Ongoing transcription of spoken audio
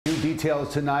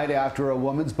Details tonight after a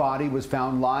woman's body was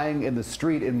found lying in the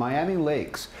street in Miami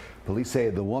Lakes. Police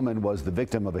say the woman was the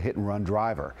victim of a hit-and-run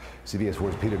driver. CBS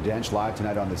 4's Peter Dench live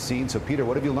tonight on the scene. So, Peter,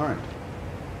 what have you learned?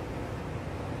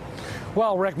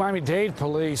 Well, Rick, Miami-Dade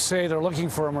police say they're looking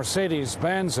for a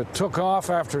Mercedes-Benz that took off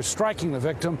after striking the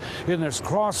victim in this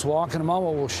crosswalk. In a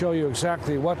moment, we'll show you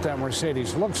exactly what that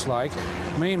Mercedes looks like.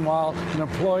 Meanwhile, an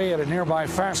employee at a nearby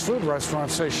fast food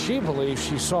restaurant says she believes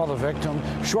she saw the victim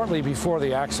shortly before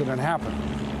the accident happened.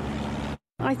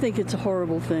 I think it's a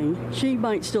horrible thing. She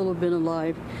might still have been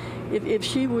alive. If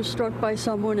she was struck by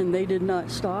someone and they did not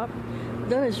stop,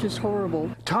 that is just horrible.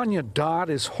 Tanya Dodd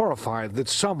is horrified that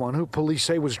someone who police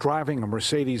say was driving a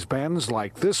Mercedes-Benz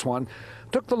like this one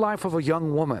took the life of a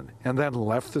young woman and then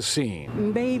left the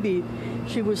scene. Maybe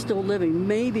she was still living.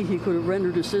 Maybe he could have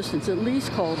rendered assistance, at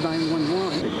least called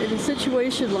 911. In a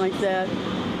situation like that,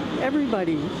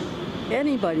 everybody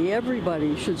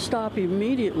should stop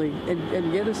immediately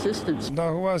and get assistance.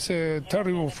 That was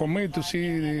terrible for me to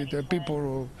see the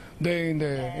people there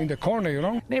in the corner, you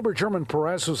know. Neighbor German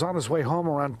Perez was on his way home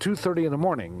around 2:30 in the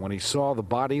morning when he saw the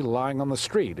body lying on the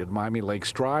street at Miami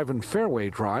Lakes Drive and Fairway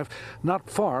Drive, not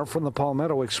far from the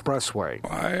Palmetto Expressway.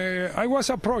 I was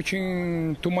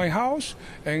approaching to my house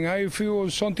and I feel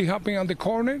something happening on the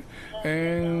corner,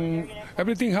 and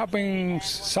everything happened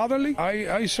suddenly.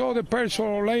 I saw the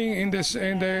person laying in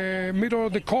the middle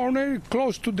of the corner,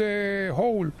 close to the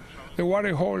hole, the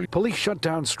water hole. Police shut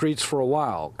down streets for a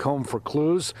while, combed for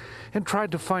clues, and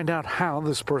tried to find out how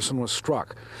this person was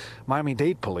struck.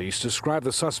 Miami-Dade police described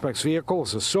the suspect's vehicle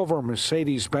as a silver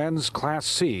Mercedes-Benz Class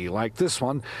C, like this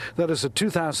one, that is a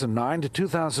 2009 to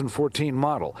 2014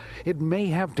 model. It may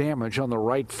have damage on the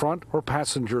right front or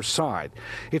passenger side.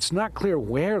 It's not clear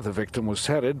where the victim was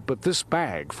headed, but this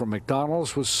bag from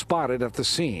McDonald's was spotted at the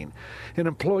scene. An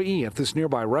employee at this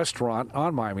nearby restaurant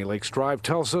on Miami Lakes Drive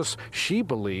tells us she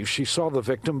believes she saw the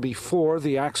victim before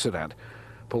the accident.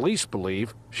 Police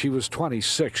believe she was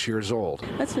 26 years old.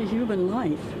 That's a human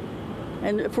life.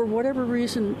 And for whatever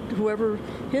reason, whoever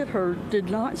hit her did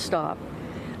not stop.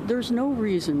 There's no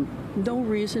reason,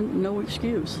 no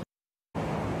excuse.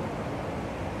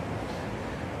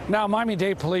 Now,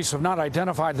 Miami-Dade police have not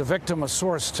identified the victim. A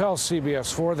source tells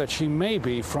CBS 4 that she may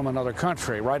be from another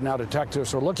country. Right now,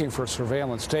 detectives are looking for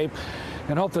surveillance tape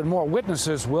and hope that more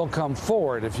witnesses will come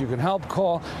forward. If you can help,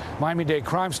 call Miami-Dade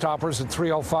Crime Stoppers at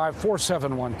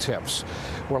 305-471-TIPS.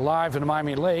 We're live in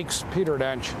Miami Lakes. Peter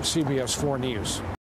Dench, CBS 4 News.